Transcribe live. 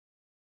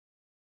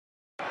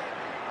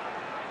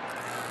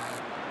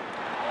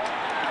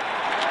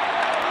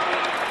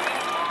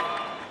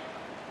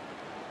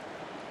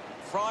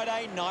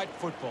Friday night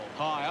football.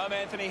 Hi, I'm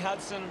Anthony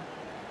Hudson.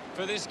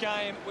 For this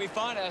game, we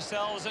find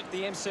ourselves at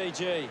the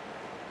MCG.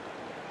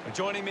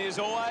 Joining me as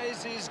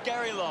always is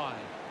Gary Lyon.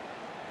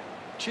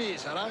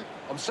 Cheers, Hutto.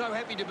 I'm so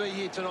happy to be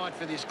here tonight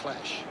for this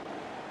clash.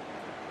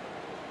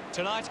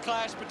 Tonight's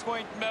clash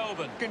between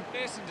Melbourne and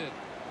Essendon.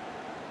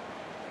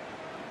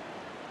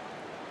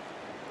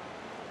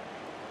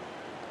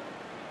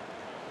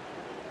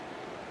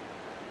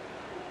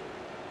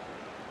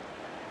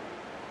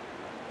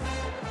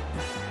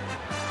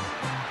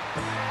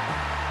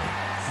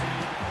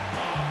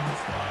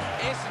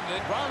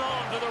 Essendon run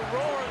on to the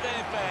roar of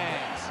their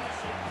fans.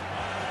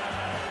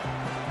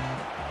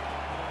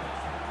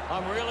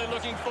 I'm really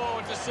looking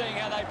forward to seeing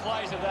how they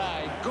play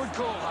today. Good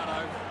call,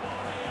 Hutto.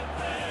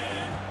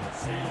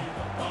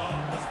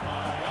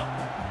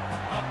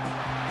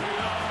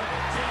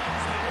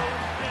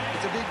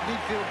 It's a big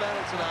midfield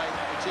battle today.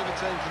 Whichever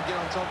team can get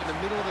on top in the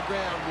middle of the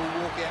ground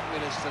will walk out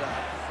winners today.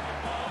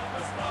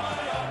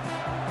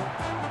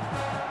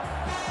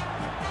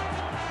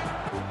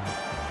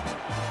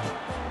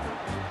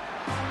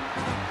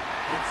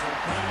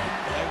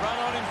 They run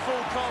on in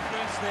full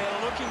confidence.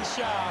 They're looking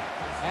sharp,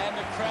 and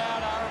the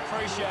crowd are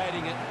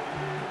appreciating it.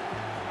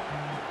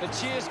 The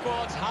cheer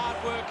squad's hard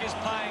work is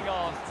paying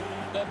off.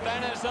 The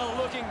banners are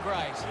looking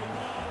great. The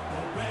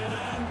red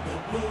and the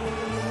blue,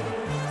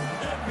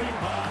 every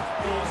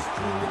heart goes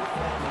true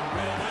for the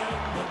red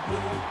and the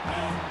blue,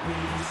 and we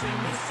sing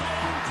the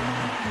song to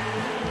you.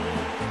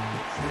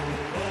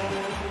 Should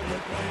all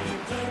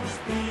acquaintance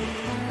be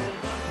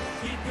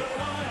forgot, keep your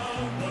eye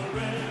on the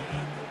red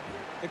and the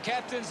blue. The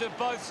captains of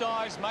both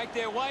sides make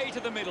their way to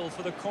the middle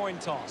for the coin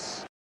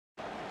toss.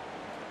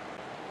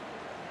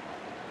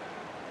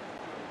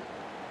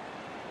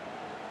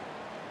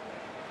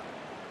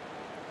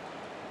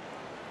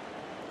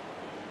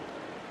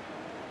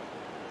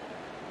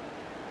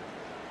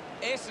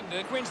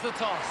 Essendon wins the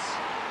toss.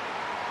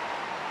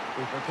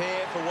 We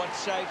prepare for what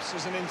shapes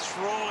as an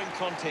enthralling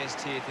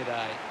contest here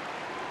today.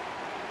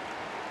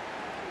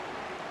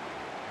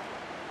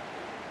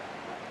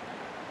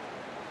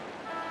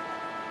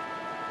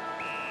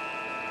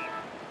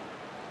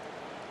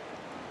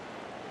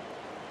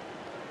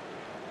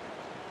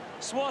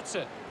 Swats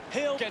it.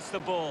 Hill gets the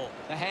ball.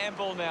 The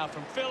handball now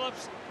from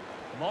Phillips.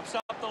 Mops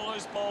up the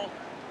loose ball.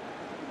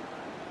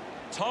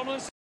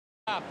 Tomlinson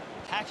up,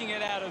 hacking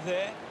it out of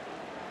there.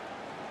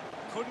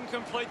 Couldn't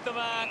complete the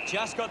mark.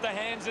 Just got the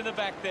hands in the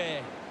back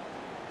there.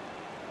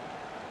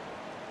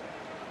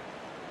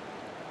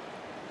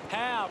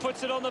 Howe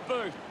puts it on the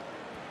boot.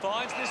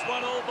 Finds this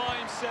one all by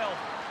himself.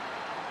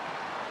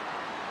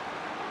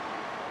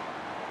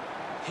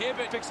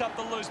 Hibbert picks up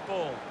the loose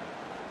ball.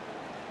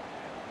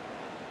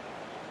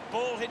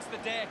 Ball hits the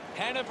deck.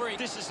 Hanbury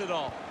dishes it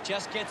off.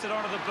 Just gets it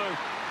onto the boot.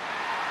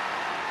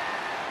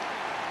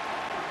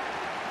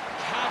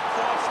 Can't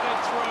quite slip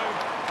through.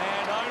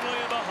 And only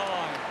a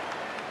behind.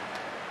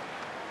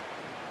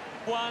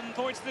 1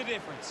 point's the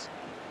difference.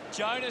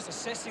 Jonas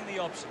assessing the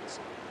options.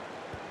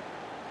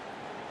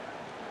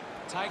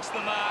 Takes the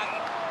mark.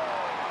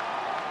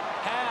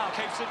 Howe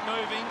keeps it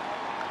moving.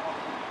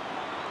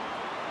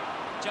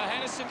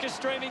 Johannesson is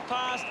streaming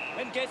past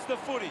and gets the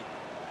footy.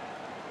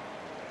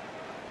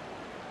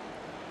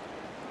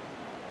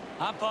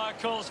 Umpire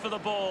calls for the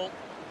ball.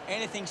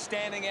 Anything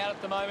standing out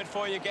at the moment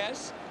for you,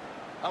 Gaz?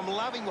 I'm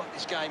loving what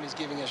this game is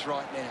giving us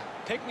right now.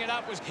 Picking it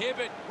up was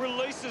Hibbert.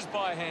 Releases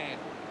by hand.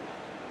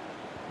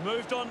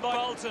 Moved on by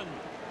Bolton.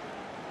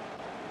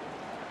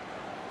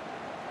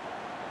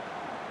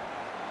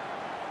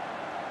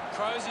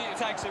 Crozier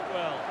takes it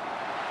well.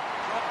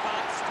 Drop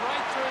punt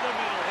straight through the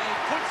middle. He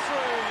puts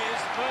through his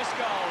first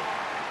goal.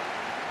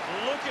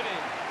 Look at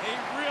him. He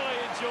really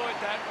enjoyed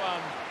that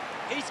one.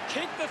 He's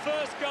kicked the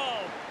first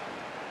goal.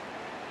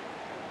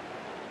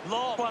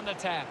 Long won the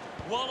tap.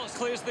 Wallace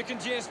clears the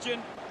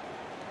congestion.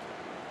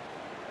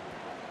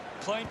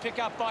 Clean pick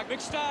up by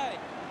McStay.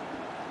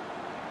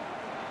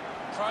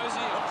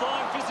 Crozier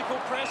applying physical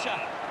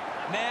pressure.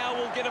 Now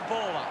we'll get a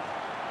ball up.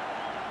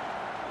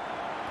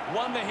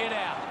 Won the hit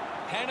out.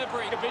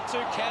 Hanbury a bit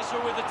too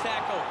casual with the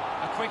tackle.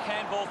 A quick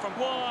handball from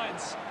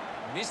Wines.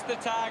 Missed the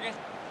target.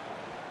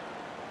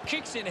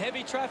 Kicks in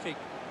heavy traffic.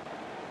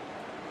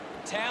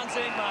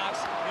 Townsend marks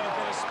in a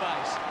bit of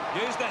space.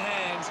 Use the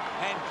hands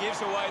and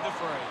gives away the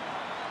free.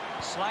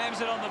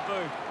 Slams it on the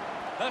boot.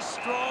 A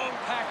strong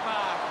pack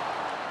mark.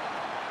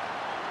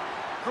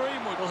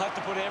 Greenwood will have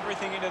to put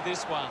everything into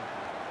this one.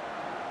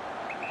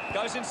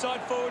 Goes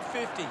inside forward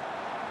 50.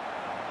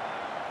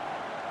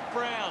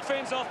 Brown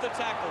fends off the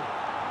tackle.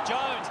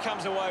 Jones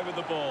comes away with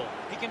the ball.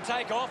 He can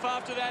take off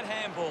after that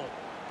handball.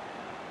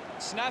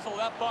 Snaffled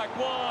up by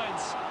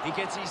Wines. He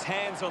gets his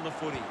hands on the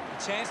footy.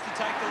 A chance to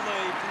take the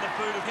lead from the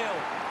boot of Hill.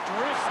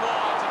 Drifts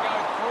wide to go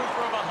through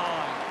for a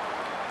behind.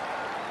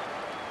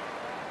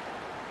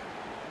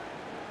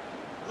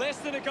 Less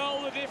than a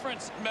goal the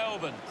difference.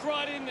 Melbourne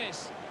right in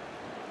this.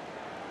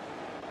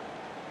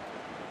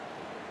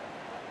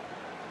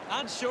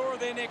 Unsure of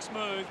their next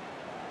move.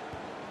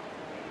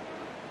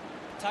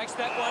 Takes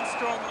that one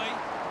strongly.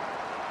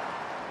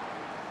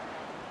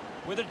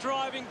 with a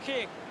driving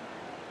kick.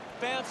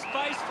 Found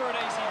space for an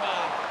easy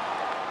mark.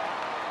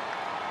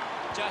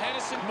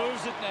 Johannesson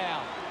moves it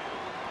now.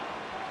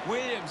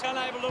 Williams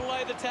unable to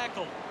lay the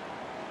tackle.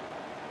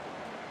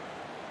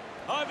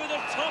 Over the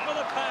top of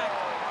the pack.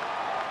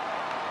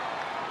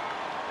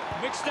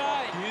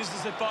 McStay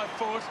uses it by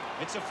foot.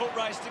 It's a foot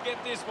race to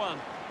get this one.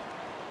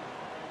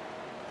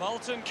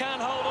 Bolton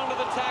can't hold on to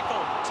the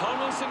tackle.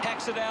 Tomlinson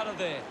hacks it out of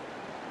there.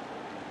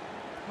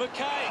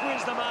 McKay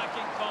wins the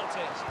marking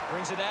contest.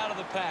 Brings it out of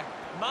the pack.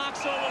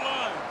 Marks all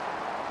alone.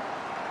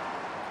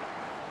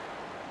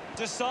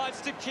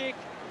 Decides to kick.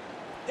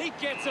 He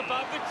gets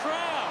above the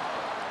crowd.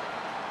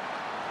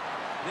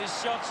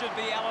 This shot should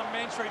be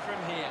elementary from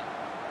here.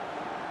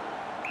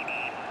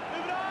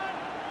 Move it on.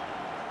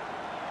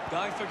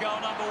 Going for goal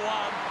number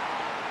 1.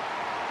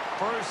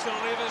 Bruce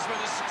delivers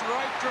with a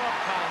straight drop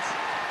pass.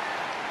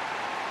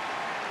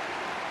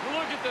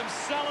 Look at them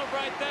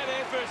celebrate that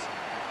effort.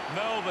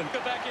 Melbourne go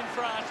back in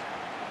front.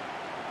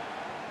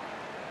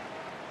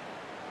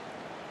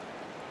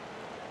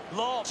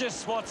 Law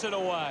just swats it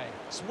away.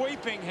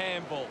 Sweeping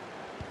handball.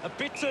 A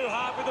bit too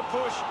hard with the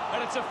push,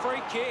 and it's a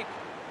free kick.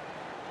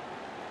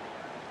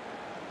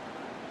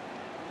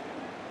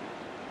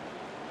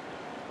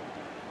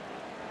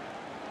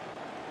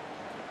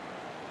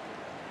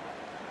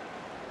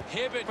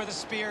 Hibbert with a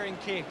spearing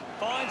kick.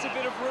 Finds a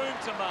bit of room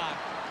to mark.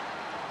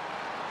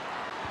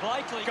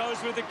 Blakely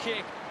goes with the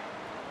kick.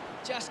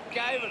 Just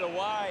gave it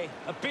away.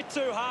 A bit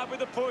too hard with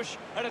the push,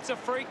 and it's a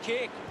free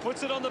kick.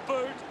 Puts it on the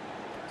boot.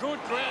 Good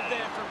grab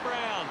there from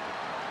Brown.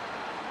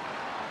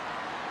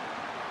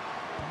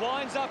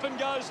 Winds up and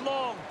goes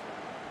long.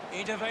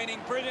 Intervening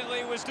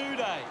brilliantly was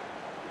Duday.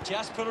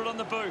 Just put it on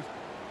the boot.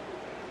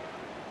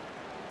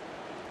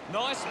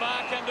 Nice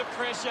mark under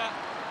pressure.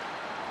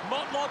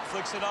 Motlop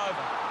flicks it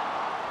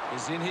over.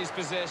 Is in his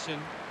possession.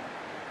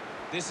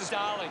 This is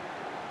Darling.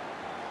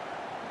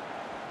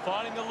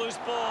 Finding the loose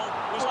ball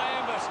was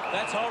Lambert.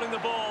 That's holding the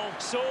ball.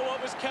 Saw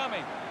what was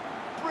coming.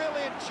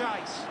 Brilliant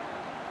chase.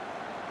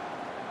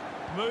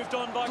 Moved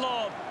on by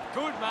Lob.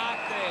 Good mark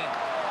there.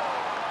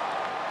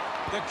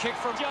 The kick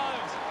from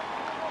Jones.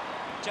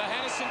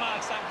 Johannesson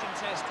marks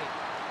uncontested.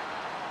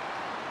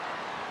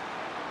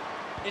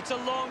 It's a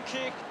long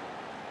kick.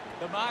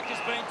 The mark has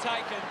been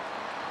taken.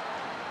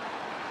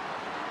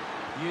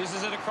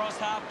 Uses it across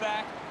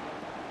half-back.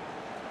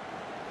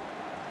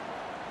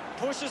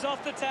 Pushes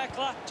off the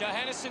tackler.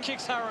 Johannesson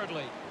kicks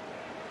hurriedly.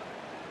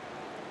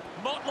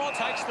 Motlop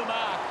takes the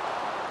mark.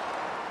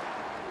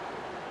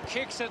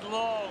 Kicks it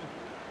long.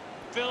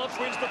 Phillips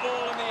wins the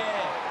ball in the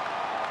air.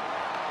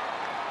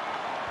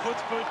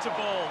 Puts boot to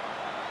ball.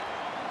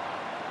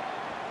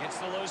 Gets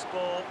the loose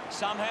ball.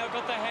 Somehow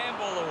got the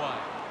handball away.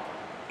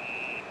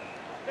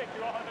 Thank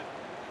you, Ivan.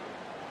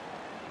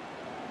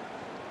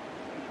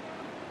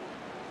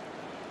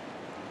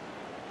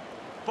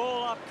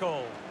 Ball up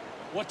call.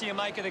 What do you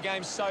make of the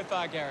game so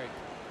far, Gary?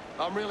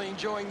 I'm really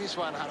enjoying this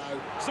one, Hutto.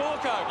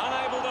 Zorko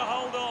unable to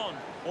hold on.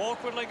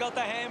 Awkwardly got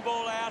the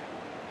handball out.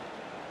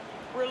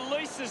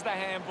 Releases the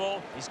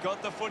handball. He's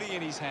got the footy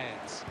in his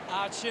hands.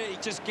 Archie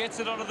just gets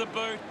it onto the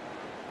boot.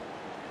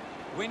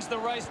 Wins the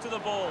race to the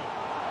ball.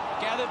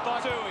 Gathered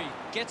by Tui.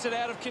 Gets it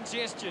out of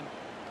congestion.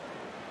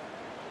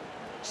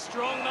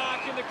 Strong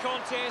mark in the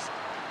contest.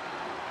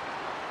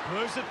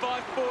 Moves it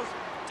by foot.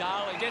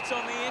 Darling gets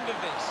on the end of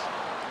this.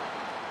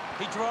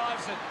 He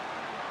drives it.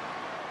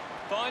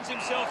 Finds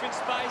himself in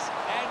space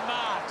and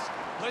marks.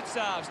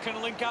 Blitzarves can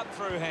link up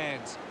through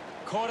hands.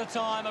 Quarter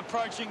time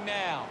approaching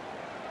now.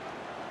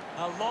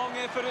 A long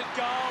effort at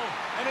goal,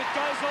 and it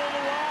goes all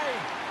the way.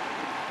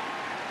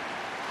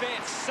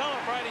 Betts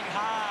celebrating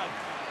hard.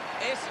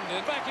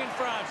 Essendon back in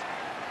front.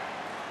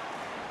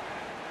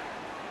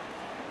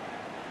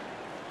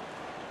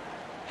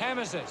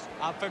 Hammers it.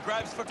 Up for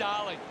grabs for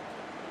Darling.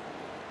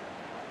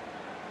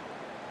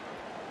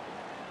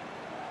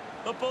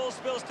 The ball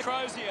spills to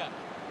Crozier.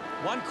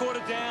 1 quarter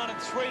down and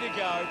 3 to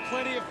go.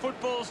 Plenty of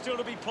football still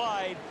to be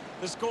played.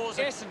 The score's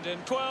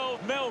Essendon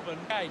 12, Melbourne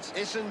 8.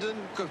 Essendon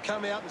could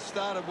come out and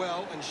started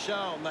well and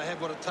shown they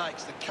have what it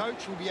takes. The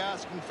coach will be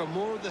asking for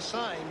more of the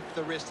same for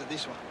the rest of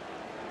this one.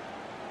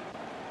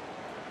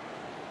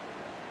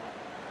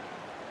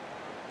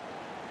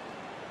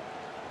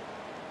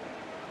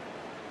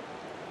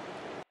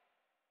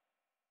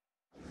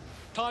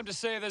 Time to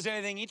see if there's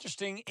anything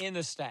interesting in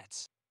the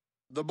stats.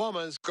 The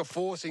Bombers are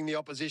forcing the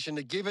opposition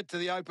to give it to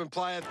the open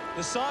player.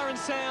 The siren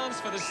sounds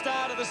for the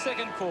start of the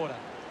second quarter.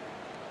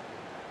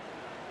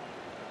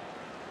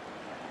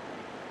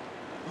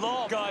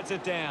 Law guides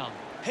it down.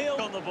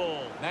 Hill on the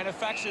ball.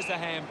 Manufactures the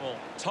handball.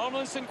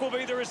 Tomlinson will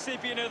be the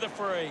recipient of the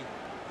free.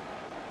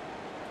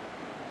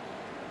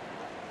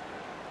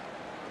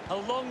 A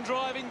long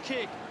driving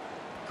kick.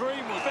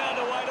 Greenwood found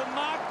a way to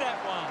mark that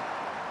one.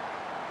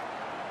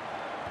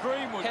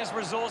 Greenwood has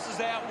resources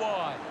out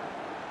wide.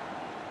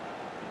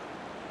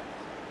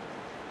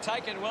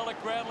 Taken well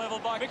at ground level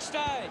by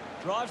McStay.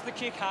 Drives the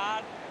kick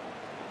hard.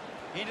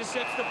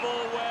 Intercepts the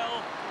ball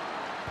well.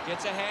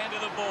 Gets a hand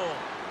of the ball.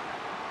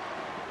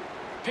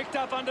 Picked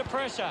up under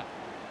pressure.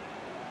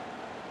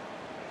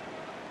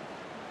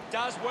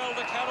 Does well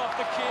to cut off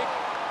the kick.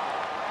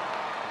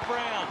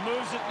 Brown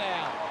moves it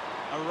now.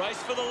 A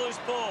race for the loose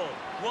ball.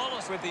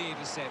 Wallace with the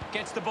intercept.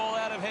 Gets the ball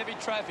out of heavy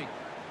traffic.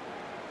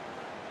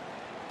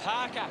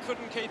 Parker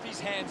couldn't keep his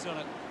hands on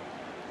it.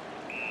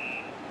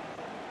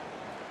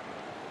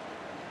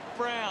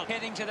 Brown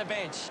heading to the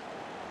bench.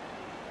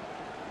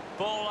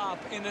 Ball up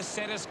in the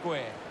centre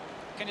square.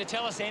 Can you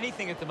tell us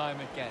anything at the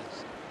moment,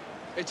 Gaz?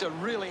 It's a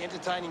really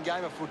entertaining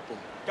game of football.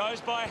 Goes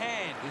by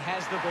hand. He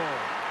has the ball.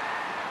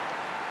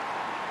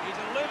 He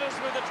delivers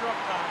with a drop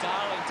pass.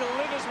 Darling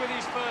delivers with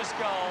his first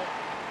goal.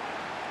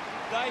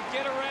 They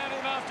get around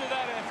him after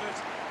that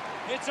effort.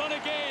 It's on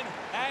again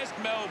as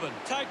Melbourne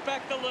take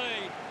back the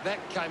lead. That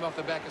came off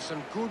the back of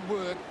some good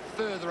work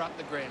further up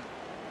the ground.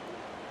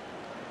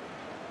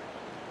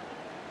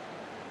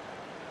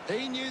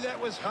 He knew that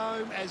was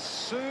home as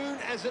soon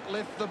as it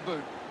left the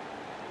boot.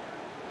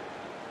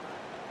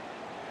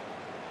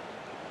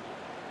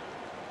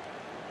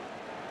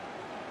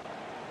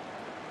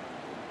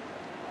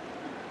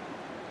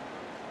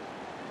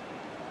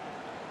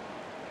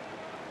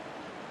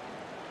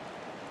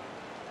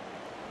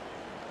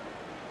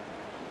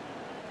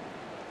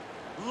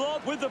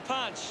 Lob with the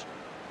punch.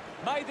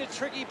 Made the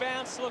tricky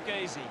bounce look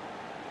easy.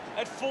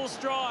 At full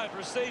stride,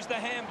 receives the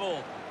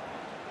handball.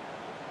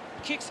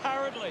 Kicks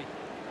hurriedly.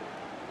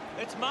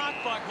 It's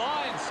marked by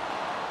Lyons.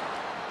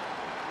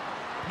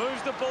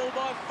 Moves the ball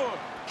by foot.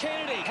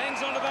 Kennedy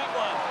hangs on to that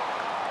one.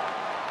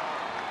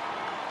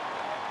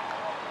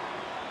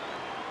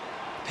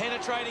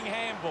 Penetrating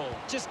handball.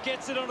 Just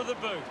gets it onto the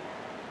boot.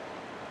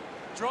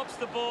 Drops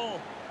the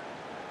ball.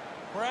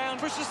 Brown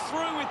pushes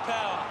through with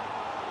power.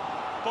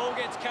 Ball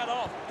gets cut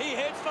off. He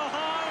heads for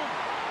home.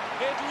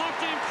 It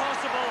looked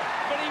impossible,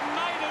 but he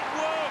made it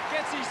work.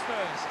 Gets his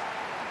first.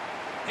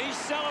 He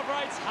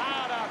celebrates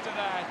hard after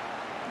that.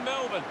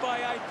 Melbourne by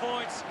 8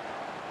 points.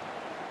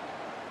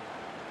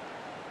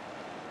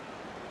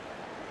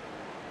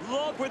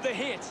 Lob with the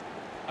hit.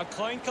 A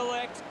clean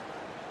collect.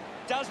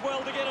 Does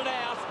well to get it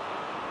out.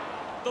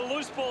 The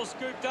loose ball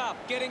scooped up.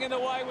 Getting in the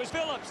way was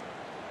Phillips.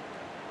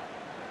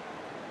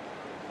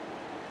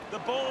 The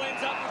ball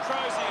ends up with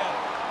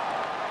Crozier.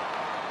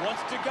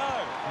 Wants to go.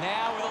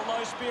 Now with a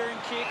low spearing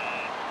kick.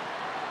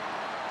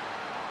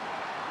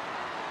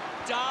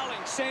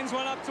 Darling sends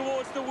one up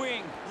towards the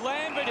wing.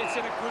 Lambert is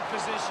in a good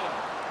position.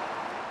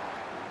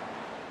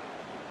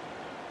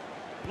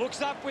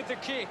 Looks up with the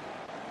kick.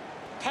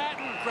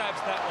 Patton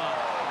grabs that one.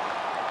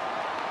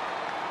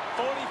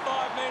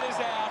 45 metres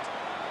out.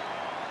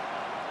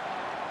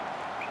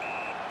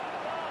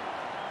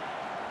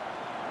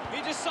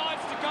 He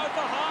decides to go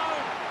for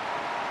home.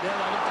 Now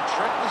they look to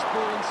track this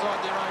ball inside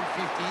their own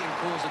 50 and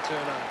cause a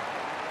turnover.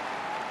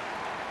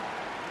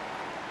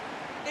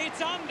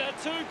 It's under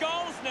 2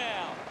 goals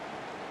now.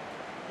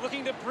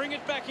 Looking to bring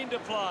it back into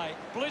play.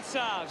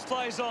 Blitzarves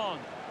plays on.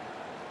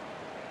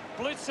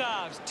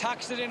 Blitzarves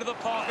tucks it into the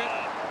pocket.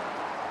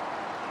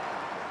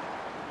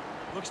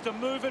 Looks to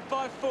move it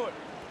by foot.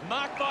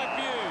 Marked by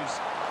Hughes.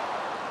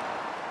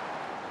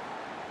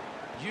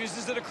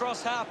 Uses it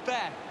across half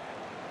back.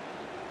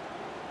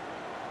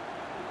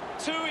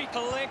 Tui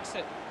collects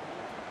it.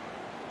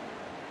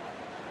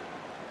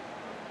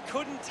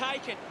 Couldn't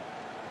take it.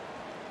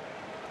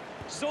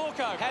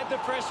 Zorko had the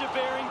pressure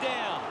bearing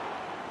down.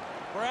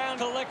 Brown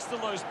collects the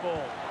loose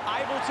ball.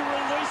 Able to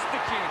release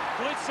the kick.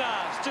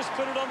 Blitzarves just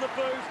put it on the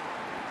boot.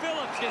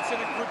 Phillips gets in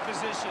a good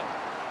position.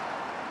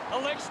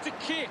 Elects to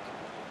kick.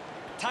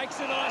 Takes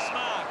a nice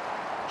mark.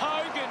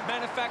 Hogan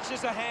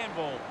manufactures a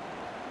handball.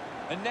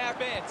 And now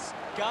Betts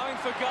going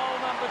for goal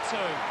number 2.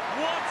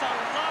 What a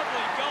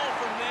lovely goal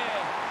from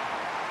there.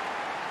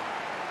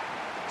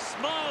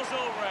 Smiles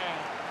all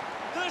round.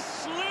 The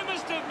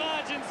slimmest of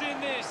margins in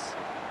this.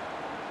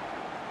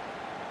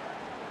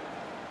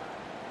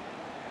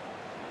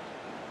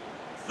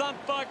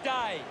 Thumped by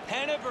Day.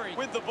 Hanbury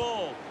with the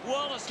ball.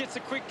 Wallace gets a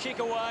quick kick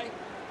away.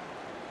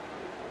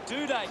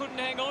 Duday couldn't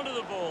hang on to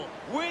the ball.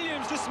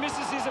 Williams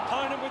dismisses his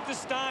opponent with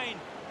disdain.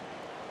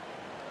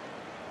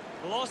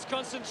 Lost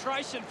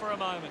concentration for a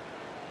moment.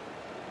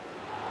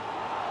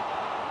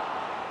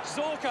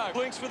 Zorko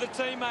blinks with a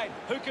teammate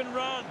who can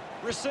run.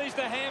 Receives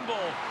the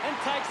handball and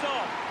takes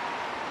off.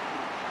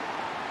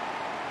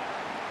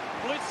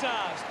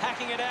 Blitzarves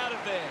hacking it out of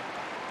there.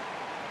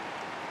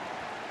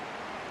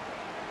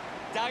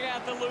 Dug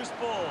out the loose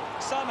ball.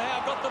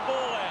 Somehow got the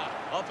ball out.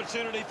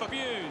 Opportunity for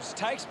Hughes.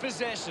 Takes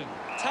possession.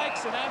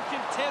 Takes an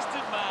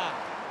uncontested mark.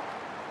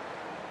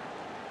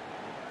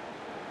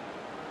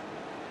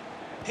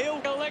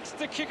 Hill elects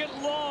to kick it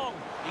long.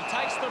 He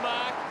takes the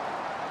mark.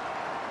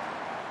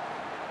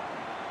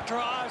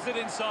 Drives it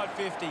inside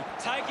 50.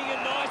 Taking a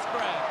nice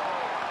grab.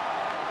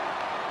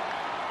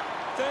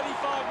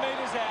 35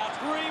 metres out.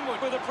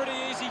 Greenwood with a pretty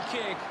easy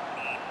kick.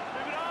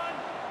 Moving on.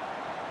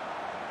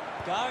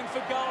 Going for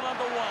goal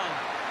number 1.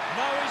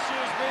 No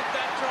issues with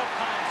that drop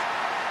punt.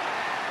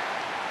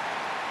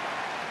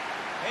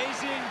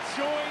 He's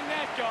enjoying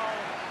that goal.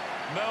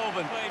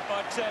 Melbourne lead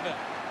by 7.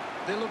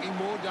 They're looking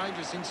more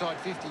dangerous inside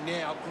 50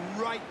 now.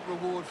 Great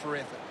reward for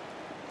effort.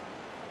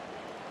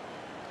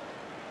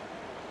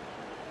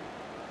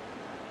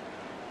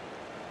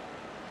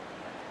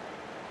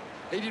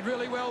 He did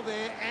really well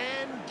there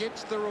and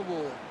gets the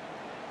reward.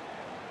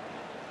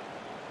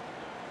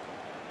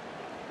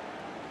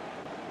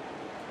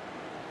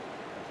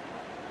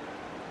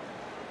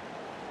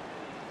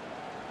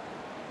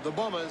 The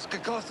Bombers are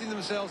costing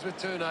themselves with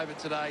turnover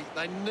today.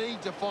 They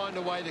need to find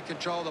a way to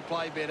control the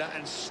play better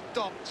and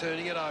stop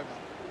turning it over.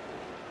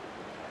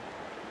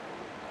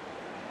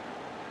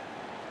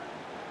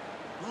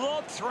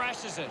 Lob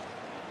thrashes it.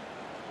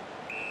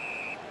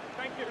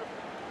 Thank you.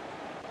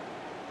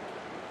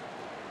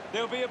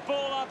 There'll be a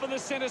ball up in the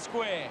centre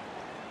square.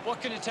 What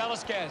can you tell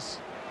us, Gaz?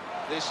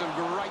 There's some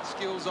great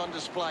skills on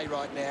display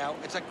right now.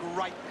 It's a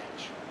great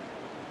match.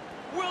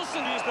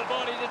 Wilson used the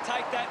body to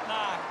take that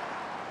mark.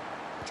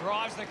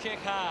 Drives the kick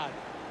hard.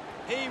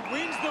 He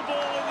wins the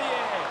ball in the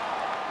air.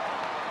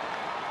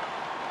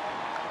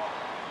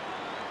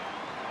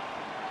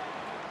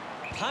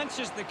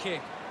 Punches the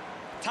kick.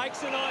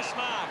 Takes a nice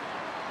mark.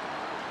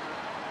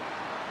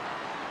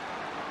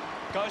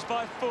 Goes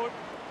by foot.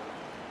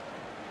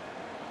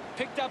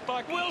 Picked up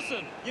by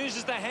Wilson.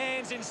 Uses the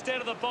hands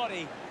instead of the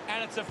body.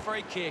 And it's a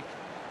free kick.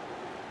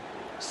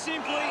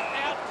 Simply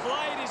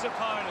outplayed his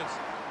opponent.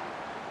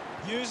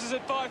 Uses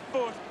it by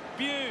foot.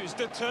 Hughes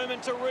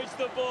determined to reach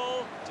the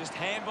ball. Just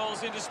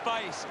handballs into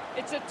space.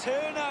 It's a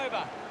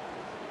turnover.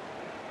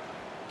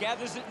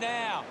 Gathers it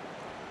now.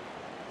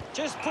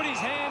 Just put his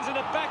hands in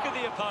the back of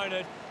the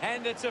opponent.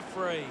 And it's a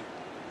free.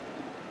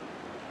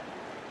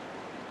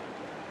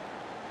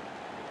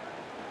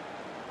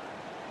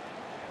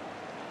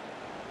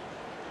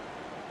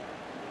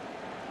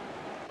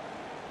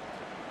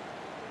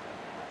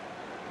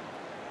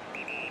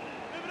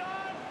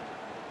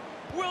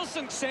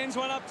 Wilson sends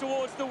one up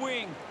towards the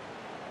wing.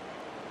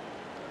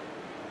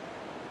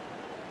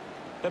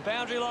 The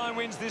boundary line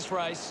wins this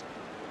race.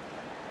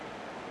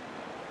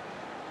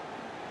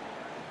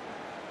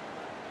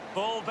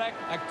 Ball back,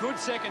 a good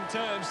second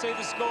term. See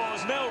the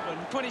scores. Melbourne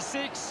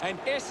 26 and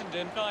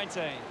Essendon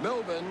 19.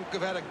 Melbourne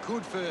have had a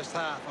good first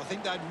half. I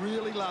think they'd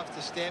really love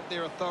to stamp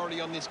their authority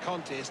on this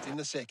contest in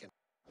the second.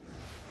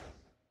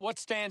 What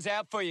stands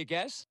out for you,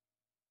 Gaz?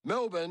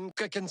 Melbourne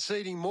are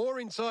conceding more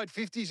inside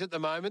 50s at the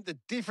moment. The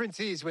difference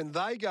is when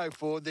they go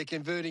forward, they're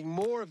converting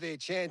more of their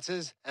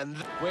chances.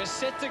 And we're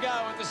set to go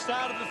at the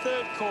start of the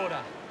third quarter.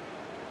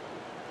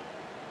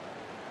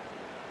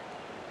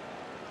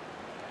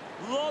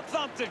 Lob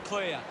thumped it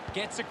clear.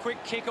 Gets a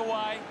quick kick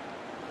away.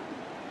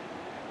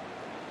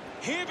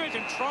 Hibbert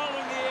controlling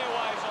the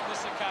airwaves on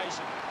this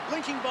occasion.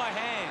 Linking by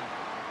hand.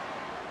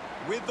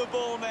 With the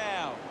ball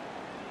now.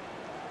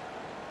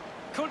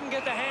 Couldn't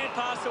get the hand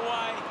pass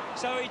away,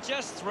 so he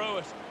just threw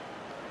it.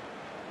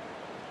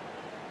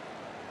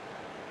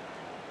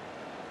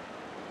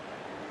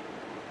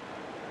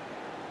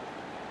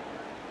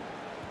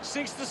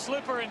 Sinks the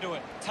slipper into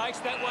it. Takes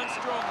that one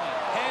strongly.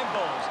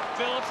 Handballs.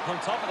 Phillips on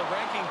top of the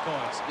ranking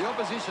points. The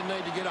opposition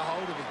need to get a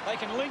hold of him. They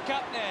can link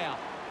up now.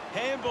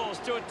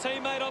 Handballs to a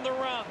teammate on the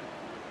run.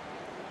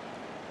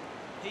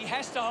 He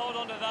has to hold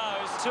on to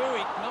those.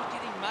 Tui not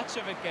getting much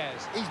of it,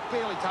 Gaz. He's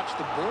barely touched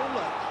the ball,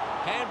 though.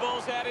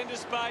 Handball's out into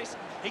space.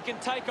 He can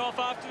take off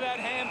after that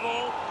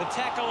handball. The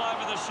tackle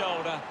over the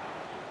shoulder.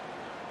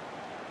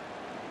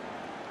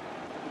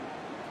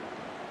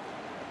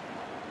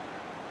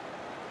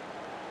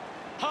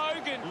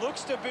 Hogan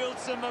looks to build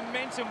some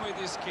momentum with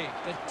this kick.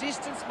 The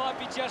distance might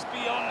be just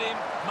beyond him.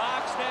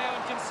 Marks now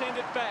and can send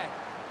it back.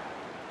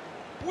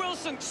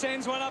 Wilson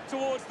sends one up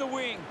towards the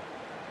wing.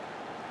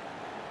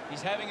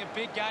 He's having a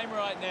big game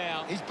right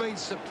now. He's been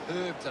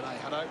superb today,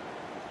 Hutto.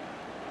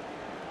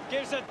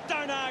 Gives it,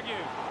 don't argue.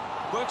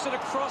 Works it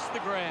across the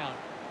ground.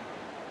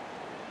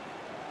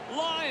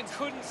 Lions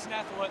couldn't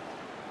snaffle it.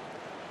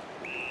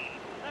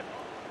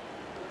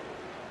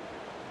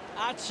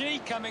 Archie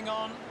coming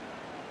on.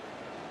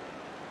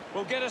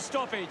 Will get a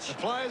stoppage. The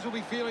players will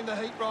be feeling the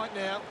heat right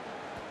now.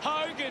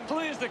 Hogan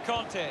clears the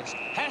contest.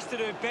 Has to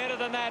do better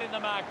than that in the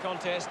mark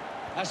contest.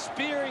 A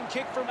spearing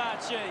kick from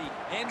Archie.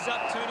 Ends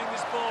up turning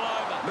this ball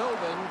over.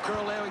 Melbourne are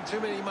allowing too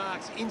many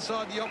marks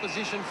inside the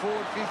opposition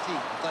forward 50.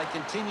 If they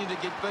continue to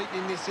get beaten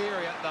in this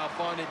area, they'll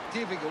find it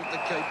difficult to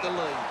keep the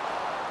lead.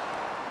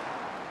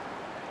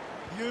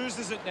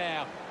 Uses it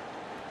now.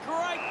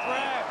 Great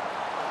grab.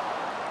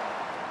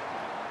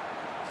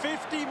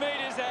 50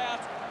 metres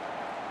out.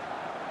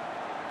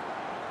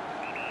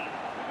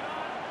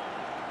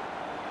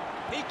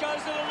 He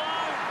goes it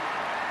alone.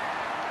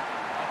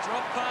 A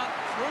drop punt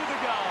through the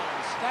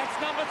goals. That's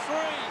number 3.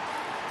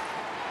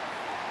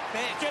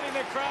 They're getting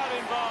the crowd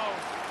involved.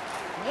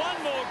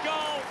 One more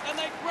goal and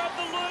they grab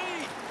the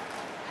lead.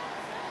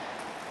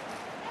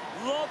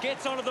 Lob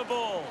gets onto the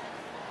ball.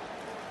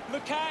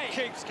 McKay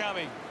keeps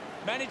coming.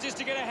 Manages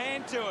to get a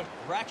hand to it.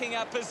 Racking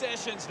up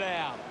possessions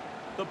now.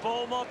 The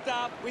ball mopped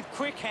up with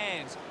quick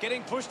hands.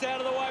 Getting pushed out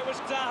of the way was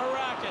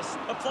Zaharakis.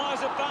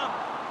 Applies a bump.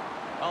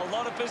 A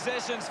lot of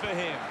possessions for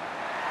him.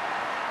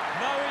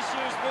 No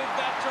issues with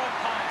that drop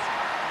punt.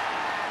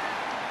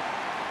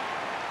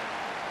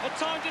 A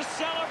time to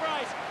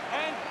celebrate.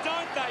 And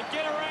don't they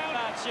get around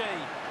Archie.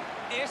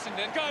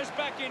 Essendon goes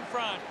back in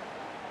front.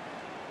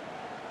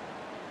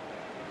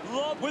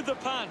 Lob with the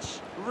punch.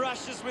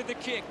 Rushes with the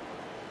kick.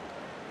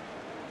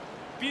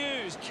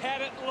 Buse,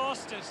 cat it,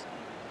 lost it.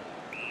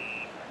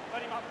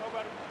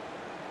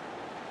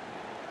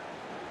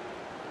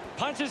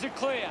 Punches it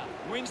clear.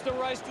 Wins the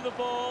race to the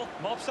ball.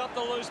 Mops up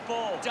the loose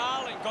ball.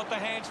 Darling got the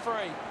hands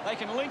free. They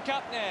can link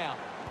up now.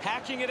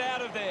 Hacking it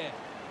out of there.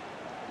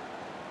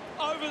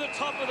 Over the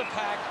top of the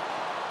pack.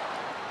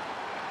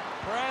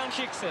 Brown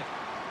kicks it.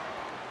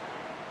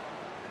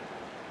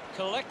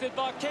 Collected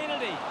by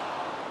Kennedy.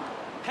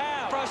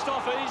 Howe brushed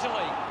off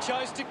easily.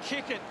 Chose to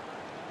kick it.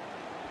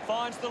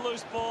 Finds the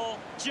loose ball.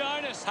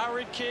 Jonas,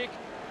 hurried kick.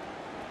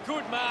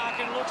 Good mark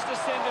and looks to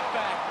send it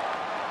back.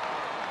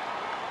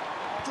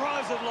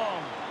 Drives it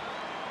long.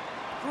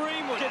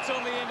 Greenwood gets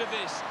on the end of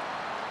this.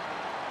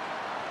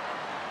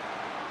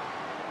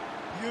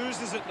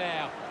 Uses it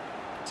now.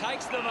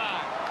 Takes the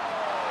mark.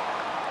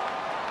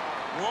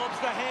 Lobs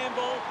the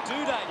handball.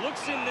 Duday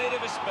looks in need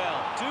of a spell.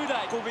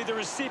 Duday will be the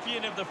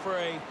recipient of the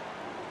free.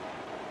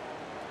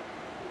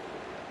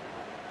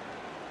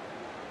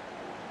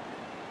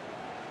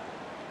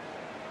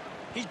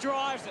 He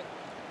drives it.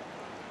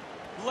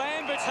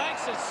 Lambert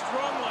takes it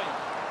strongly.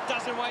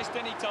 Doesn't waste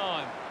any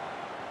time.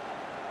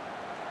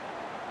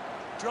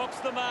 Drops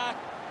the mark.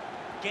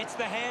 Gets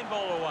the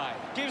handball away.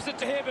 Gives it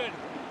to Hibbard.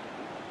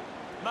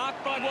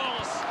 Marked by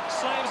Wallace.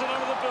 Slams it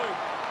under the boot.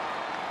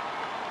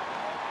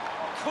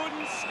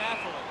 Couldn't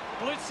snaffle it.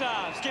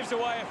 Blitzards gives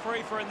away a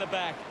free for in the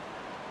back.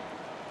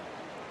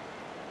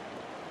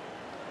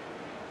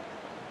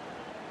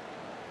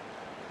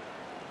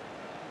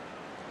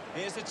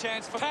 Here's a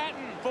chance for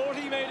Patton.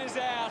 40 metres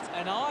out.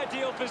 An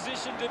ideal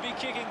position to be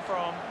kicking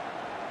from.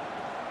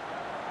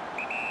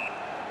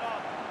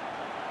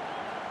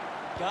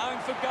 Going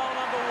for goal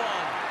number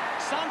one.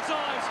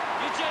 Sometimes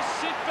you just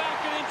sit back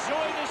and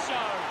enjoy the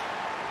show.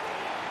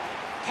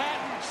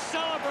 Patton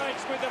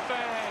celebrates with the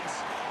fans.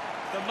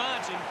 The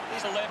margin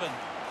is 11.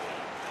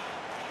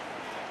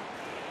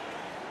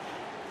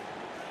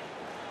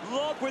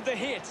 Lob with the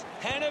hit.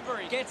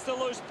 Hanbury gets the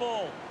loose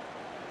ball.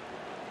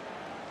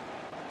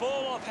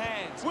 Ball off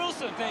hands.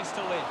 Wilson needs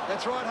to lift.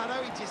 That's right,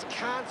 Hutto. He just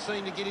can't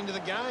seem to get into the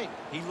game.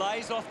 He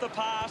lays off the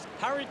pass.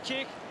 Hurried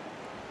kick.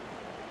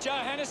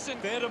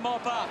 Johannesen there to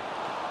mop up.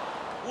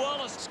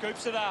 Wallace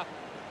scoops it up.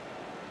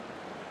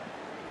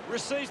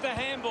 Receives the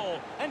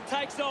handball and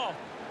takes off.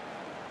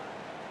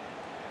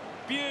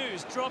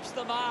 Buse drops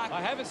the mark.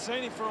 I haven't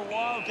seen him for a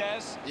while,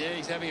 Gaz. Yeah,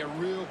 he's having a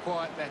real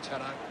quiet match,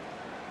 Hutto.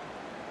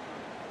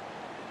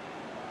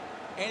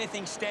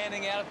 Anything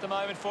standing out at the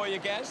moment for you,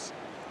 Gaz?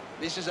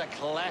 This is a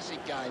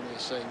classic game we're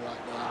seeing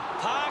right now.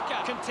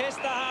 Parker contests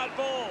the hard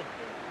ball.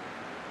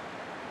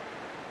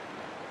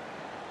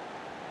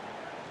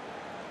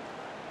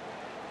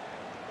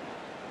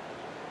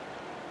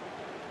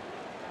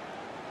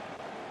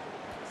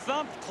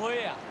 Thumped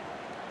clear.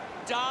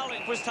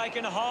 Darling was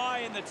taken high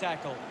in the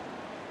tackle.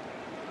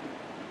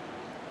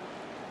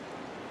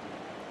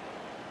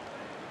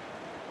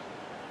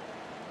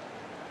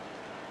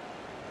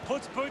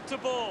 Puts boot to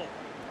ball.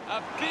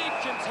 A big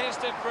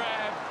contested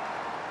grab.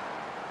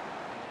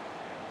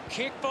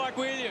 Kick by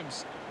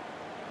Williams.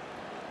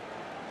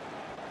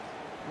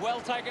 Well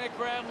taken at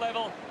ground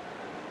level.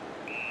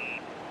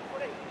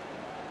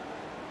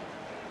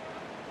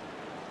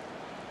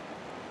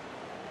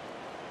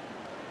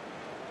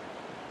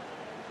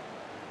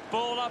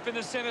 Ball up in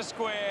the centre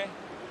square.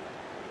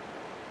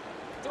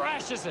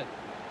 Thrashes it.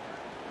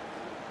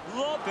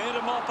 Lob there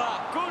to mop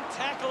up. Good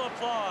tackle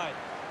applied.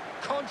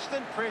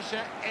 Constant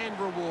pressure and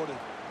rewarded.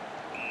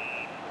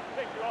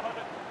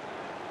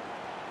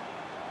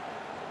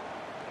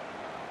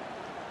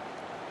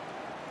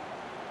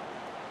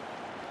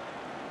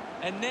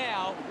 And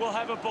now we'll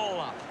have a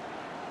ball up.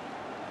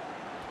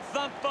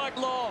 Thump by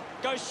Law.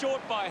 Goes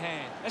short by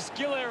hand. A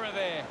skill error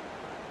there.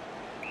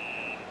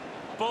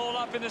 Ball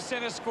up in the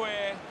centre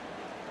square.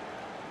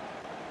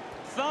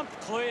 Thump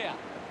clear.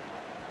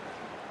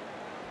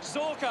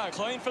 Zorko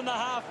clean from the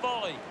half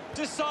volley.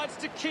 Decides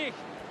to kick.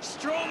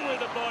 Strong with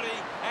the body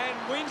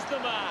and wins the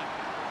mark.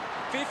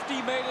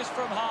 50 metres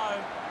from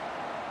home.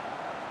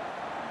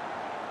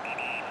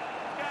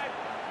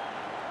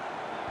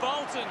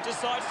 Bolton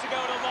decides to go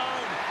it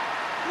alone.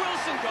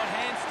 Wilson got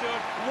hands to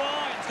it.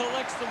 Wine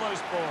collects the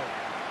loose ball.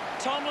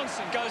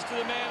 Tomlinson goes to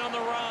the man on the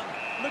run.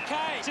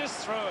 McKay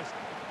just threw it.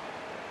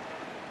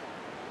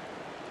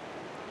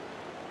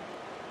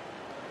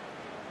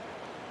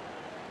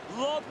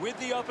 Lob with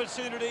the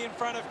opportunity in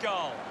front of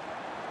goal.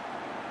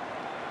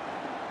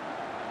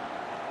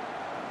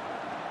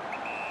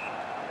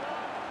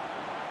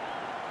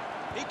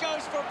 He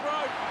goes for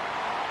broke.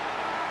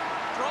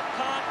 Drop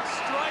punt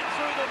straight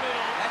through the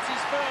middle. That's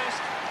his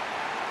first.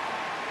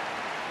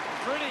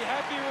 Pretty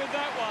happy with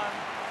that one.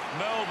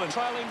 Melbourne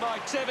trailing by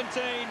 17.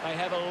 They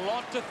have a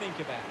lot to think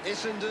about.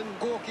 Essendon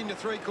walk into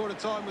three-quarter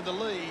time with the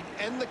lead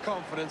and the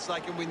confidence they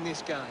can win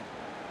this game.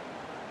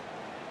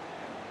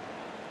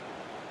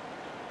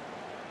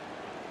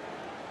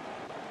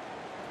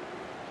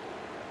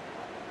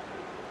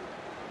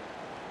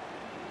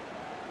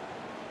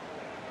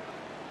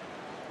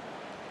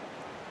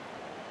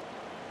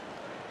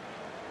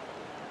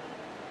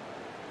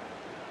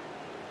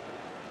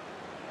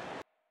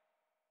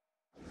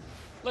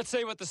 Let's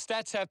see what the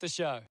stats have to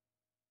show.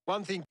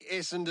 One thing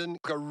Essendon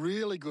are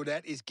really good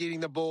at is getting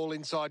the ball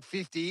inside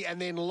 50 and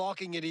then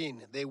locking it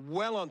in. They're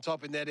well on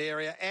top in that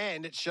area,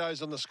 and it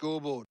shows on the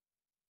scoreboard.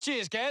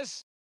 Cheers,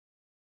 Gaz.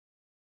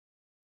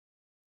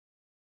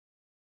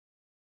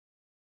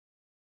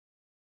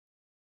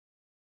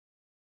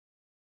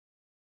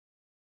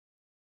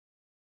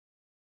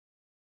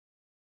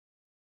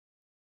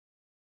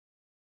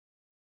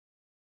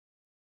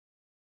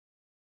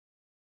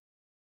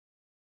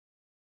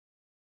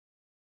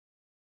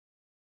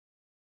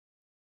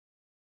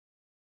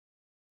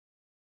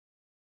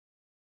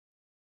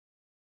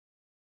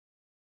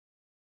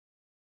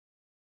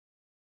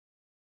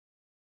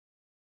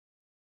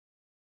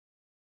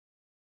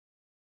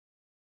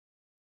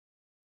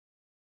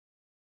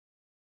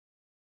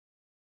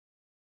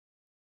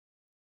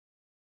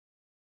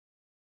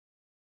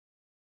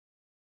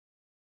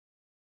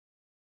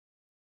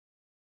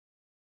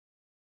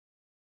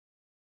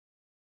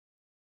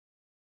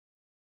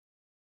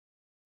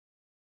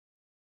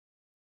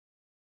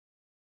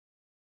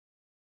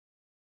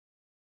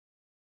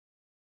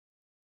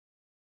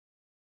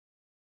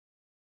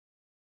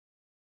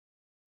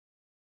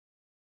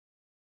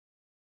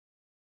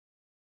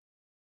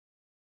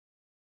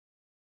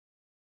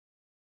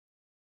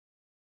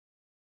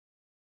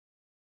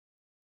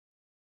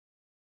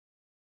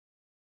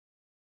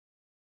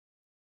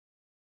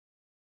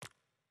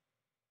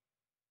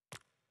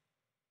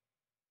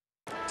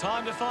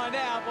 Time to find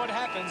out what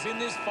happens in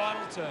this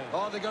final turn.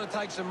 Oh, they've got to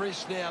take some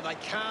risks now. They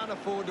can't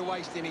afford to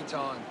waste any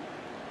time.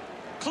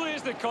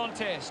 Clears the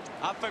contest.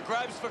 Up for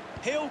grabs for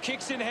Hill.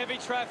 Kicks in heavy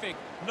traffic.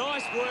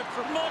 Nice work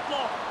from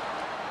Modlock.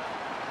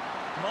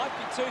 Might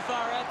be too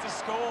far out to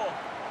score.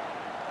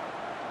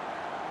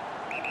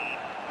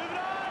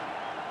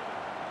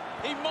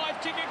 He might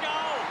kick a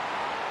goal.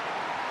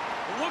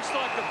 Looks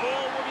like the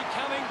ball will be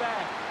coming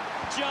back.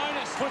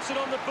 Jonas puts it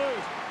on the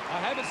boot. I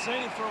haven't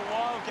seen him for a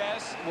while,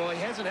 Gaz. Well, he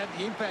hasn't had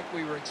the impact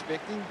we were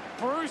expecting.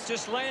 Bruce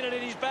just landed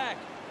in his back.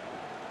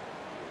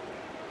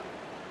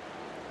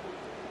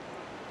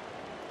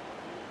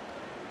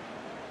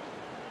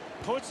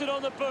 Puts it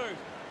on the boot.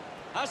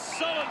 A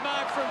solid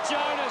mark from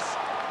Jonas.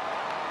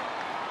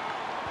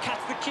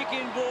 Cuts the kick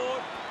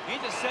inboard.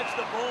 Intercepts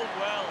the ball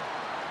well.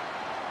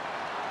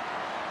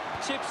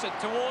 Chips it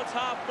towards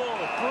half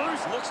forward.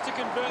 Bruce looks to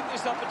convert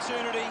this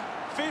opportunity.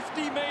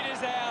 50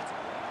 metres out.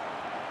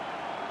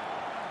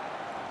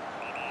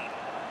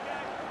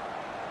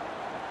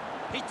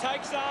 He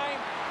takes aim.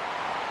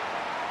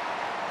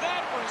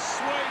 That was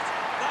sweet.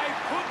 They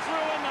put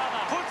through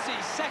another. Puts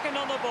his second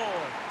on the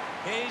board.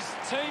 His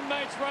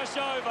teammates rush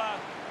over.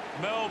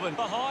 Melbourne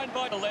behind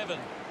by 11.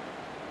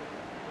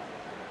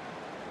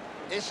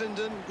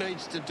 Essendon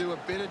needs to do a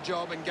better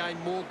job and gain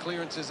more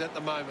clearances at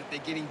the moment. They're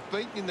getting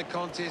beaten in the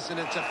contest and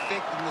it's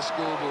affecting the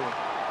scoreboard.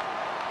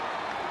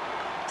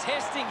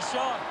 Testing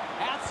shot.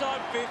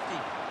 Outside 50.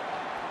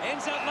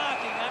 Ends up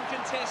marking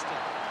uncontested.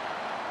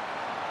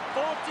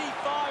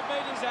 45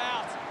 metres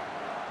out.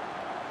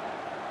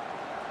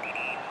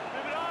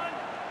 Move it on.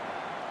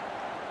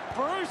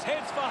 Bruce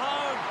heads for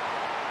home.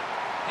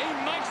 He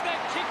makes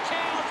that kick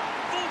count.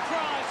 Full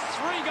price.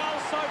 3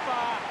 goals so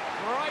far.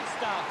 Great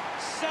stuff.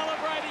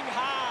 Celebrating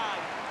hard.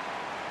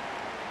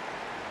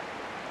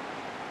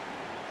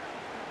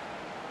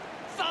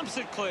 Thumps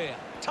it clear.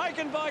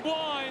 Taken by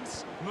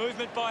Wines.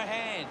 Movement by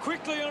hand.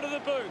 Quickly onto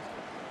the boot.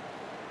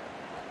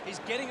 He's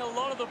getting a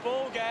lot of the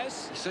ball,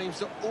 Gaz. He seems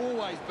to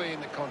always be in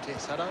the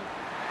contest, Hutto.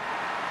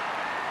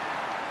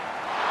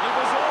 He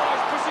was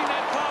always pushing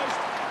that post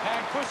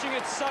and pushing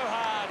it so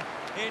hard,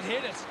 it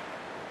hit it.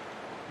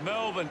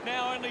 Melbourne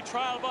now only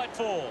trailed by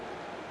 4.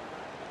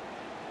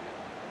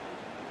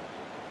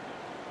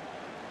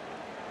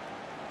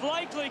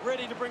 Blakely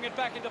ready to bring it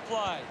back into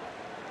play.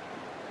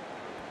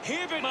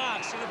 Hibbert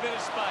marks in a bit of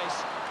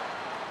space.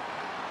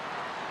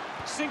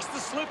 Sinks the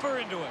slipper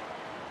into it.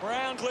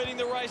 Brown leading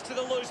the race to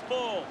the loose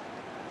ball.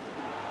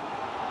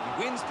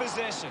 He wins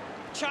possession.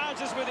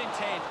 Charges with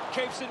intent.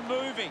 Keeps it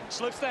moving.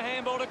 Slips the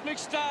handball to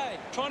McStay.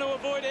 Trying to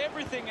avoid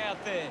everything out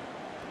there.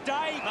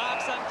 Day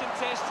marks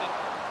uncontested.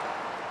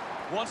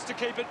 Wants to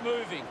keep it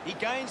moving. He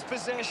gains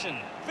possession.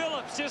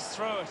 Phillips just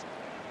threw it.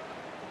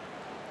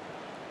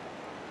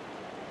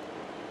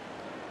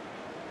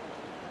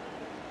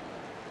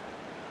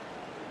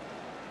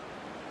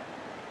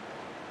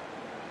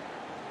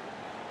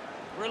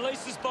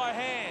 Releases by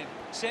hand.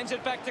 Sends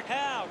it back to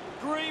Howe.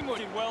 Greenwood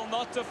did well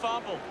not to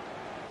fumble.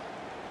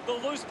 The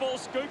loose ball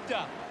scooped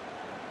up.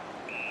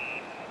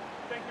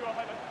 Thank you,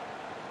 Ahmed.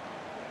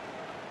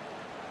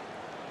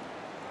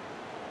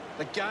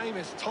 The game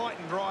has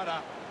tightened right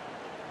up.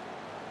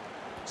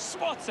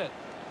 Swats it.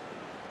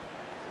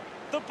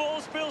 The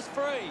ball spills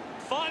free.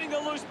 Finding the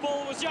loose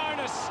ball was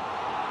Jonas.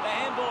 The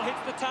handball hits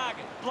the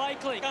target.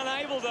 Blakely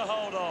unable to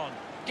hold on.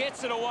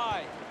 Gets it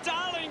away.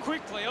 Darling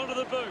quickly onto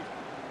the boot.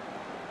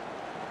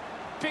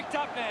 Picked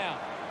up now.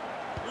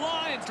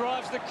 Lyons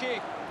drives the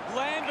kick.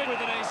 Lambert with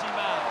an easy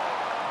mark.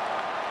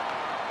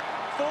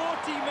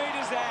 40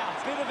 metres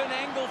out. Bit of an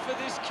angle for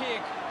this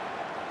kick.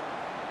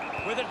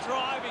 with a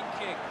driving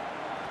kick.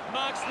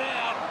 Marks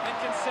now and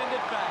can send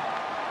it back.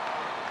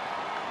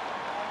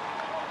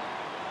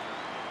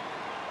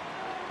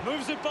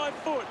 Moves it by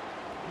foot.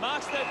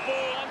 Marks that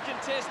ball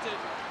uncontested.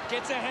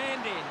 Gets a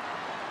hand in.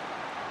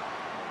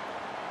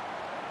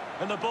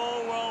 And the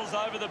ball rolls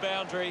over the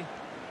boundary.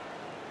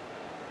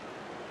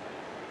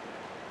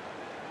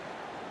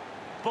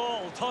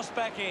 Ball tossed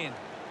back in.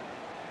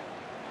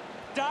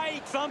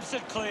 Day thumps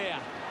it clear.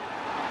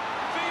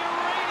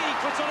 Fiorini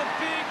puts on a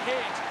big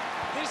hit.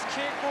 This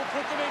kick will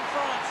put them in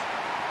front.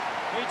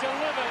 He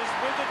delivers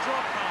with the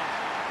drop punt.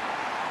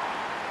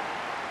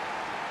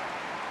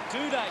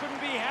 Duday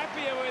couldn't be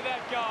happier with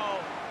that goal.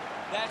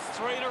 That's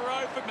 3 in a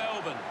row for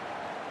Melbourne.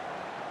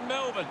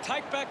 Melbourne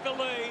take back the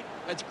lead.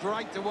 It's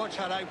great to watch,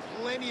 Hutto.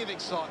 Plenty of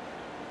excitement.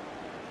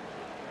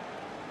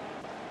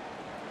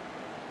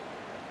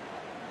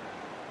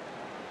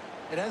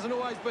 It hasn't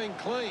always been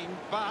clean,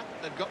 but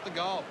they've got the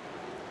goal.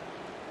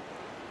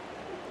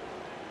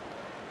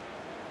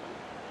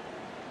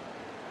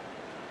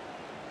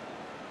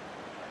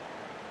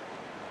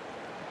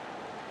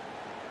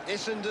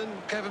 Essendon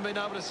haven't been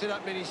able to set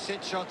up many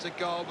set shots at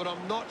goal, but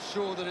I'm not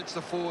sure that it's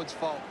the forward's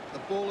fault. The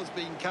ball has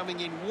been coming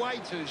in way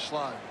too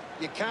slow.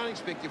 You can't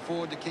expect your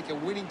forward to kick a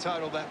winning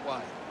total that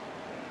way.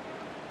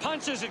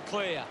 Punches it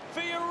clear.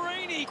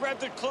 Fiorini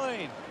grabbed it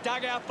clean.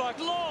 Dug out by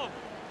Long.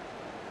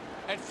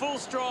 At full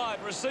stride,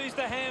 receives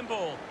the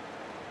handball.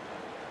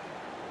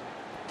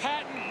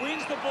 Patton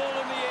wins the ball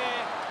in the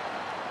air.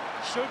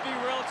 Should be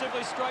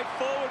relatively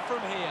straightforward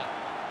from here.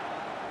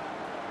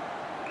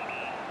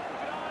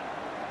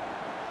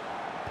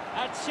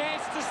 A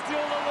chance to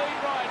steal the lead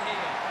right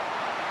here.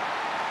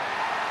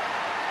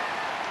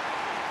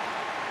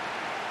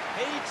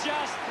 He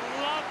just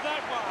loved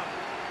that one.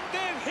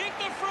 They've hit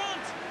the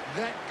front.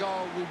 That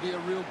goal will be a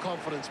real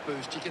confidence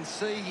boost. You can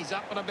see he's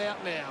up and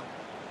about now.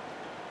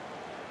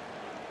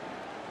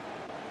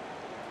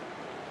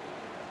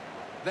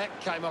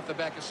 That came off the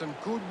back of some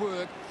good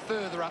work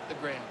further up the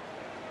ground.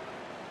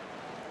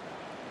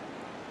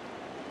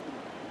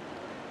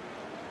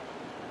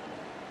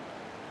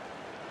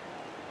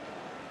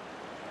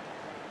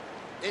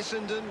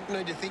 Essendon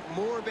need to think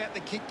more about the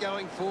kick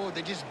going forward.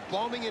 They're just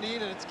bombing it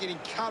in and it's getting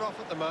cut off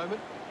at the moment.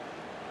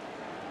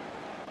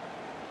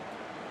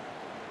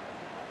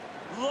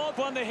 Lob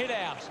won the hit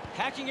out.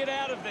 Hacking it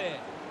out of there.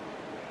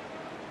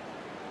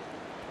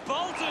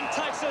 Bolton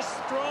takes a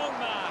strong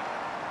mark.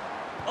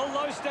 A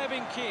low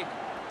stabbing kick.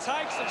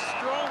 Takes a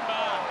strong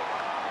mark.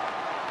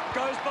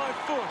 Goes by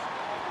foot.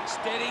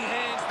 Steady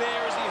hands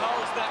there as he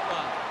holds that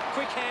one.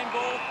 Quick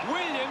handball.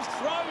 Williams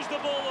throws the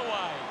ball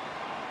away.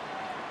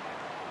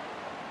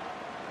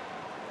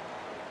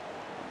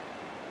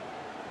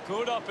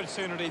 Good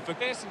opportunity for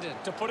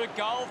Essendon to put a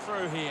goal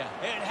through here.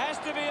 It has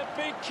to be a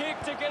big kick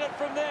to get it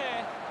from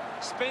there.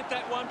 Spent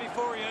that one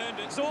before he earned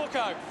it.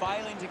 Zorko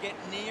failing to get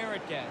near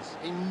it, Gaz.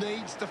 He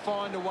needs to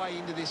find a way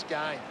into this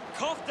game.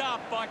 Coughed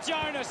up by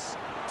Jonas.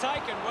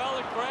 Taken well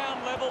at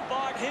ground level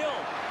by Hill.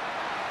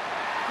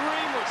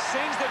 Greenwood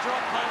sends the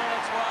drop punt on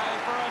its way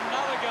for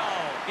another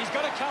goal. He's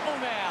got a couple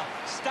now.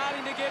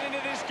 Starting to get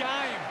into this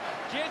game.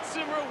 Gets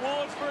some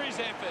rewards for his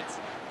efforts.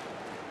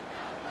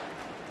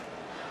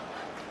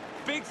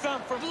 Big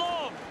thump from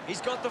Long.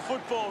 He's got the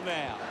football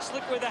now.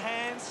 Slick with the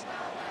hands.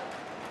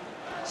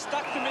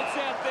 Stuck the mitts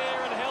out there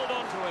and held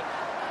on to it.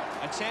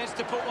 A chance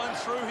to put one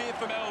through here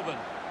for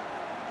Melbourne.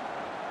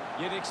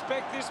 You'd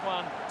expect this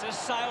one to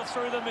sail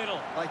through the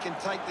middle. They can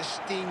take the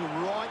sting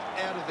right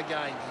out of the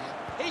game here.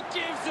 He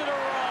gives it a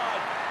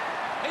ride.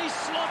 He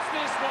slots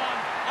this one.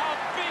 A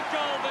big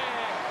goal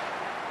there.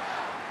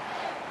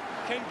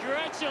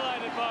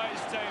 Congratulated by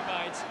his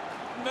teammates.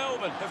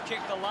 Melbourne have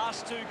kicked the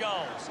last 2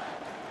 goals.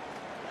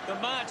 The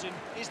margin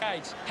is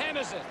 8.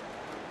 Hammers it.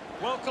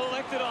 Well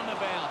collected on the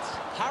bounce.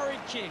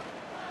 Hurried kick.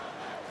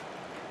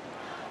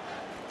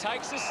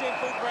 Takes a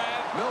simple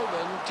grab.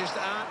 Melbourne just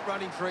aren't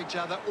running for each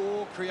other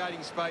or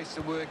creating space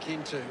to work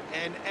into.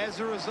 And as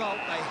a result,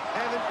 they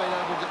haven't been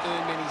able to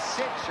earn many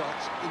set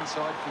shots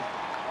inside 50.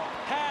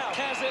 Howe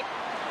has it.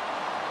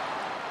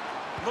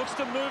 Looks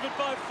to move it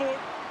by foot.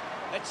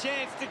 A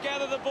chance to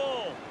gather the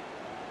ball.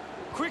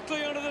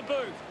 Quickly onto the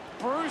boot.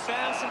 Bruce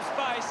found some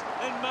space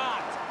and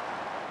marked.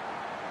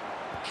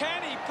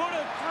 Can he put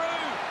it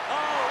through?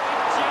 Oh,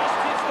 it just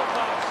hits the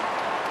post.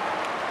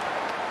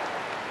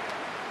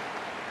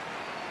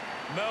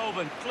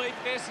 Melbourne lead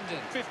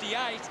Essendon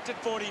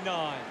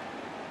 58-49.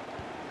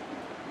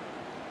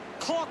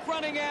 Clock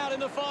running out in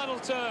the final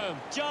term.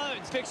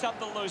 Jones picks up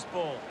the loose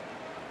ball.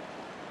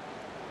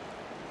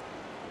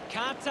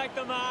 Can't take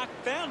the mark.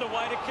 Found a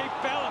way to keep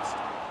balanced.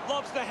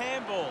 Lobs the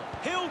handball.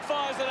 Hill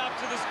fires it up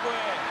to the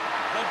square.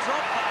 The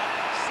drop punt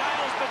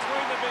sails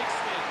between the big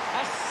sticks.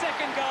 A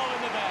second goal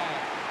in the bag.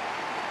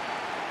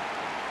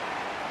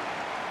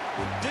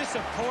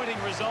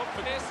 Disappointing result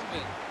for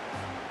Essendon.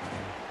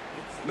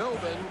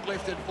 Melbourne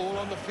left it all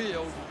on the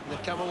field and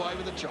they've come away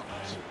with the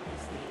chops.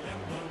 It's the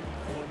emblem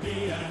for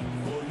me and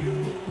for you.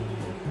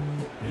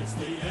 It's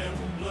the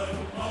emblem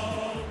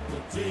of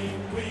the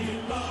team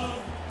we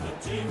love,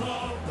 the team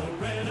of the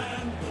red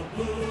and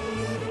the blue.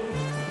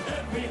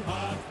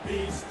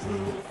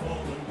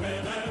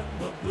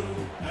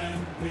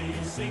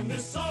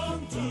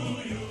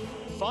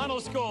 Final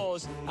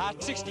scores are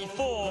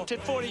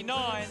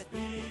 64-49.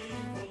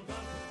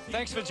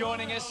 Thanks for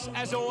joining us.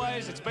 As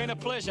always, it's been a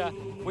pleasure.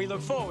 We look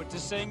forward to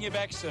seeing you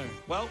back soon.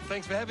 Well,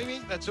 thanks for having me.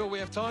 That's all we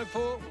have time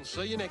for. We'll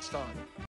see you next time.